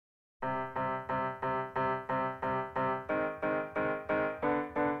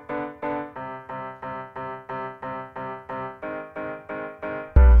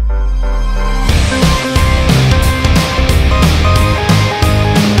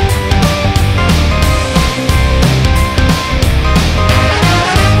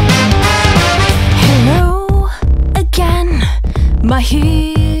my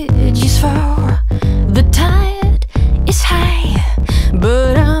head just fall. The tide is high,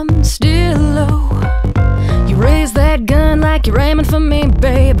 but I'm still low. You raise that gun like you're aiming for me,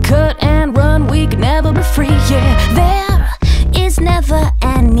 babe. Cut and run, we could never be free, yeah. There is never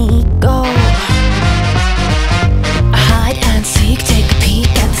any goal. Hide and seek, take a peek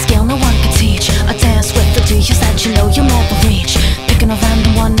at the skill no one can teach. A dance with the teachers that you know you'll never reach. Picking a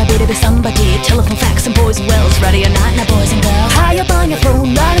random one, I better be somebody. Telephone, fax, and boys and wells. Ready or not, now boys and girls. High up on your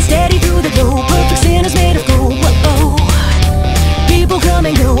throne, riding steady through the glow. Perfect sin is made of gold, whoa. People come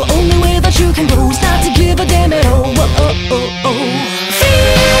and go, only way that you can go is not to give a damn at all, whoa.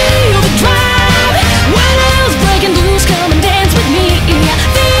 Feel the drive, when else breaking loose, come and dance with me.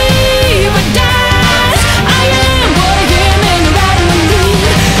 Fever dies, I am what I am and you're riding with me.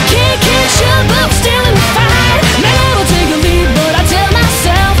 Can't catch up, but I'm still in the fight. Never take a lead, but I tell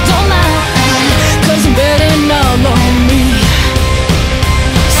myself don't mind, cause I'm betting all on me.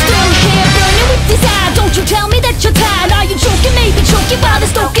 Still here burning with desire, don't you tell me that you're tired. Are you joking, maybe joking while they're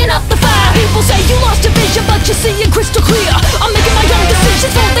stoking up the fire? People say you lost your vision, but you see it crystal clear. I'm making my own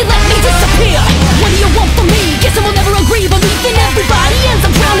decisions, won't they let me disappear? What do you want from me? Guess I will never agree, believing everybody ends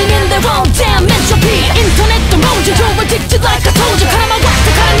up drowning in their own damn entropy. Internet erosion, you're addicted like I told you. Karma whacked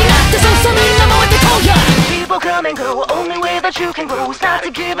the kind not this old sorry, no more what they told ya. People come and go, only way that you can grow is not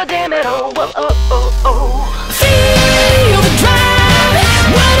to give a damn at all, whoa. Feel the drive,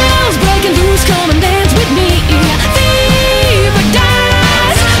 what else breaking loose, come and dance with me. Fever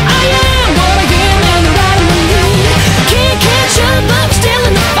dies, I am what I am and you're riding with me. Can't catch up, but I'm still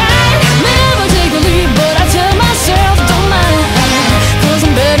in the fight. Never take the lead, but I tell myself don't mind, cause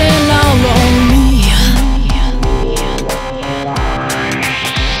I'm betting all on me.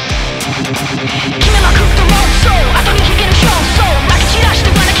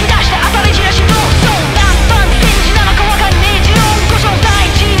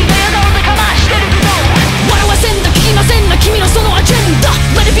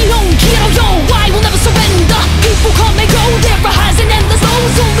 Let it be known, I will never surrender. People come and go, there are highs and endless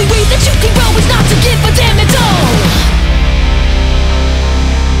lows. Only way that you can grow is not to give a damn at all.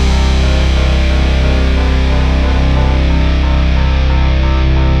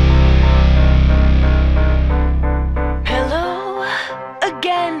 Hello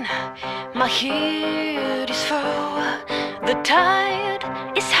again, my head is full. The tide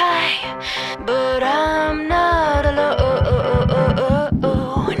is high, but I'm not alone.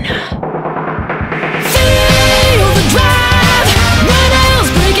 Feel the drive, what else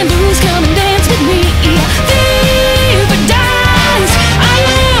breaking loose, come and dance with me. Fever dies, I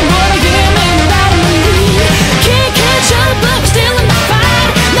am what I am and you're riding with me. Can't catch up, but I'm still in the fight.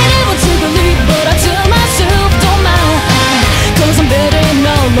 Never take a lead, but I tell myself don't mind, cause I'm betting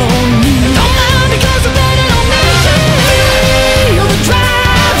all on me. Don't mind because I'm betting on me. Feel the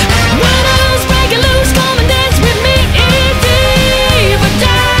drive, what else breaking loose, come and dance with me. Fever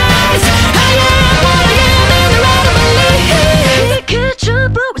dies, I am what I am and you're riding with me. Can't catch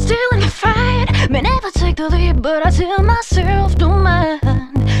up, but we're still in the fight. May never take the lead, but I tell myself don't mind,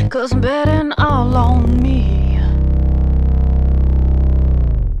 cause I'm betting all on me.